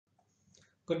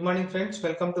Good morning, friends.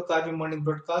 Welcome to Karvy morning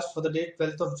broadcast for the date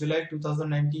 12th of July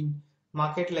 2019.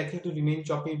 Market likely to remain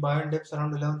choppy, buy and dips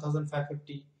around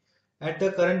 11,550. At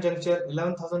the current juncture,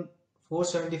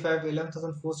 11,475,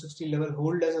 11,460 level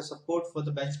hold as a support for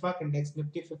the benchmark index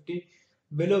Nifty 50,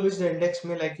 below which the index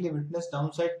may likely witness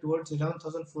downside towards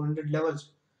 11,400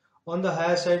 levels. On the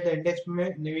higher side, the index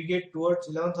may navigate towards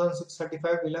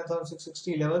 11,635,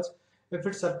 11,660 levels if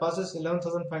it surpasses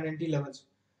 11,590 levels.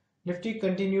 Nifty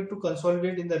continued to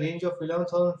consolidate in the range of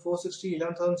 11,460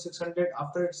 11,600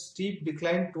 after its steep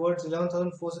decline towards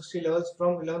 11,460 levels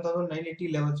from 11,980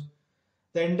 levels.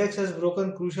 The index has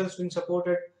broken crucial swing support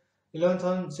at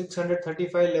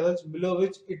 11,635 levels, below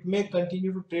which it may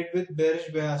continue to trade with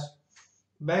bearish bias.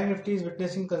 BankNifty is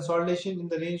witnessing consolidation in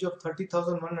the range of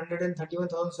 30,100 and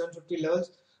 31,750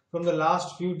 levels from the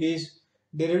last few days.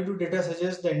 Derivative data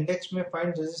suggests the index may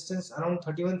find resistance around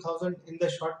 31,000 in the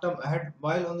short term ahead,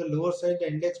 while on the lower side the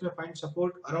index may find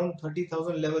support around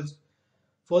 30,000 levels.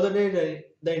 For the day,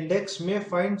 the index may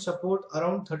find support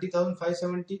around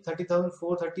 30,570,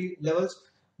 30,430 levels,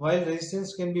 while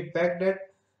resistance can be pegged at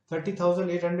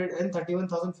 30,800 and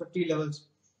 31,050 levels.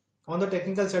 On the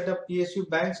technical setup, PSU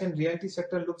banks and realty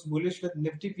sector looks bullish with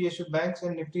Nifty PSU banks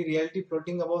and Nifty realty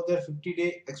floating above their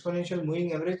 50-day exponential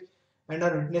moving average and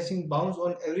are witnessing bounce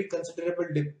on every considerable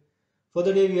dip. For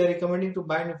the day, we are recommending to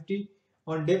buy Nifty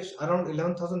on dips around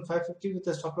 11,550 with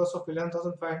a stop loss of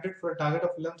 11,500 for a target of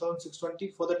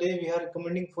 11,620. For the day, we are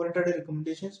recommending 4 intraday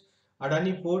recommendations.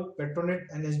 Adani Port, Petronet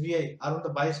and SBI are on the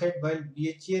buy side while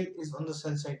BHEL is on the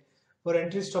sell side. For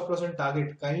entry, stop loss and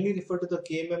target, kindly refer to the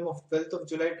KMM of 12th of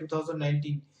July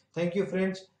 2019. Thank you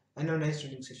friends and have a nice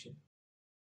trading session.